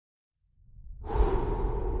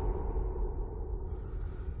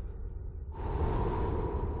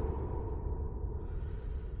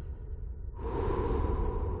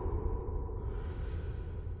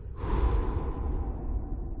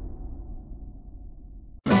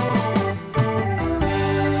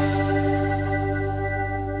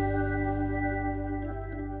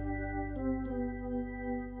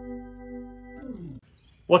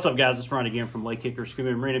What's up, guys? It's Ryan again from LakeHickoryScuba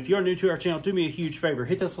and Marine. If you're new to our channel, do me a huge favor.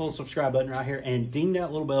 Hit this little subscribe button right here and ding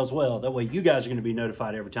that little bell as well. That way you guys are going to be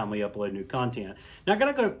notified every time we upload new content. Now, I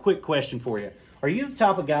got a quick question for you. Are you the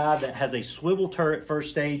type of guy that has a swivel turret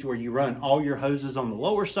first stage where you run all your hoses on the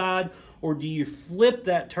lower side, or do you flip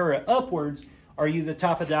that turret upwards? Are you the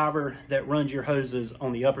type of diver that runs your hoses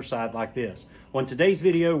on the upper side like this? Well, in today's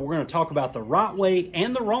video, we're going to talk about the right way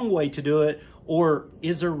and the wrong way to do it, or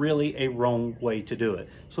is there really a wrong way to do it?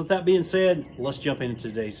 So with that being said, let's jump into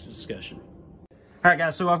today's discussion. All right,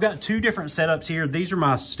 guys, so I've got two different setups here. These are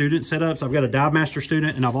my student setups. I've got a dive master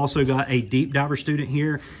student, and I've also got a deep diver student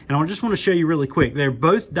here. And I just want to show you really quick. They're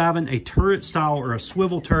both diving a turret style or a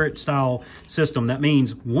swivel turret style system. That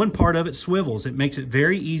means one part of it swivels. It makes it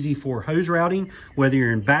very easy for hose routing, whether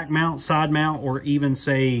you're in back mount, side mount, or even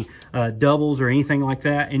say doubles or anything like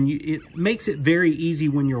that. And it makes it very easy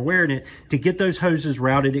when you're wearing it to get those hoses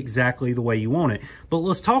routed exactly the way you want it. But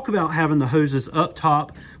let's talk about having the hoses up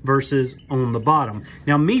top versus on the bottom.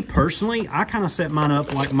 Now, me personally, I kind of set mine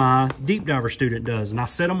up like my deep diver student does, and I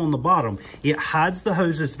set them on the bottom. It hides the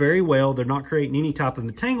hoses very well. They're not creating any type of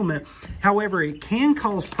entanglement. However, it can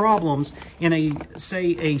cause problems in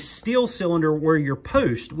say a steel cylinder where your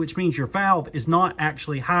post, which means your valve, is not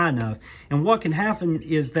actually high enough. And what can happen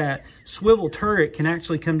is that swivel turret can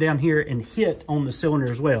actually come down here and hit on the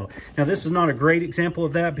cylinder as well. Now, this is not a great example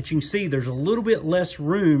of that, but you can see there's a little bit less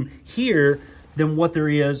room here than what there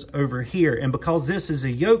is over here. And because this is a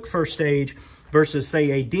yoke first stage versus say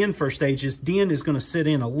a den first stage, this den is going to sit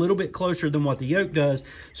in a little bit closer than what the yoke does.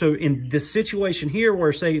 So in this situation here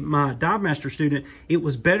where say my dive master student, it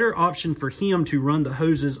was better option for him to run the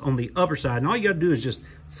hoses on the upper side. And all you got to do is just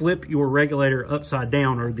flip your regulator upside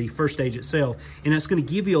down, or the first stage itself, and that's going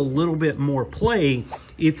to give you a little bit more play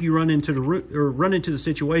if you run into the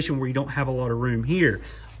situation where you don't have a lot of room here.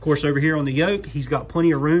 Of course, over here on the yoke, he's got plenty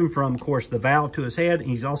of room from, of course, the valve to his head. And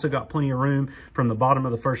he's also got plenty of room from the bottom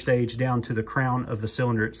of the first stage down to the crown of the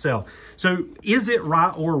cylinder itself. So is it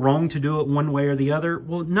right or wrong to do it one way or the other?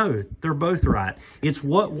 Well, no, they're both right. It's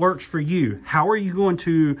what works for you. How are you going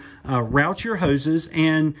to route your hoses,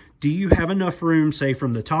 and do you have enough room, say,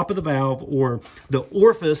 from the top of the valve or the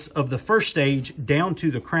orifice of the first stage down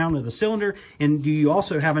to the crown of the cylinder? And do you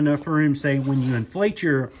also have enough room, say, when you inflate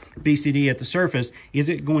your BCD at the surface, is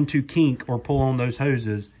it going to kink or pull on those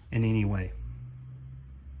hoses in any way?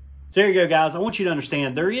 So there you go, guys. I want you to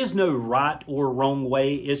understand there is no right or wrong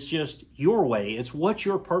way. It's just your way. It's what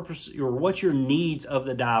your purpose or what your needs of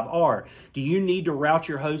the dive are. Do you need to route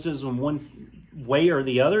your hoses in one way or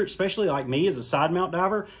the other? Especially like me as a side mount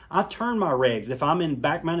diver, I turn my regs. If I'm in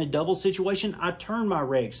back mounted double situation, I turn my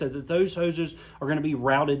regs so that those hoses are going to be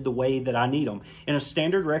routed the way that I need them. In a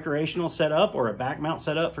standard recreational setup or a back mount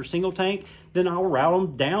setup for single tank, then I'll route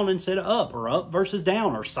them down instead of up, or up versus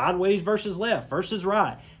down, or sideways versus left versus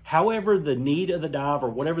right. However the need of the dive, or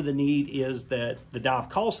whatever the need is that the dive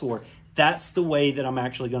calls for, that's the way that I'm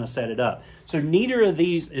actually going to set it up. So neither of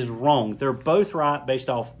these is wrong. They're both right based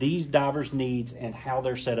off these divers' needs and how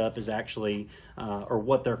their setup is actually, or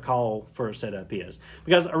what their call for a setup is.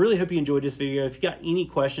 Because I really hope you enjoyed this video. If you got any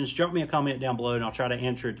questions, drop me a comment down below and I'll try to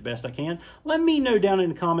answer it the best I can. Let me know down in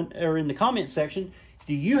the comment section.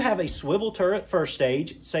 Do you have a swivel turret first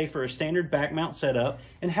stage, say for a standard back mount setup,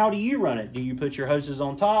 and how do you run it? Do you put your hoses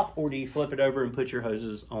on top, or do you flip it over and put your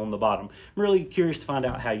hoses on the bottom? I'm really curious to find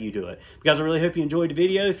out how you do it. Because I really hope you enjoyed the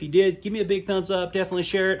video. If you did, give me a big thumbs up. Definitely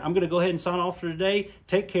share it. I'm going to go ahead and sign off for today.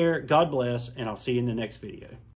 Take care. God bless, and I'll see you in the next video.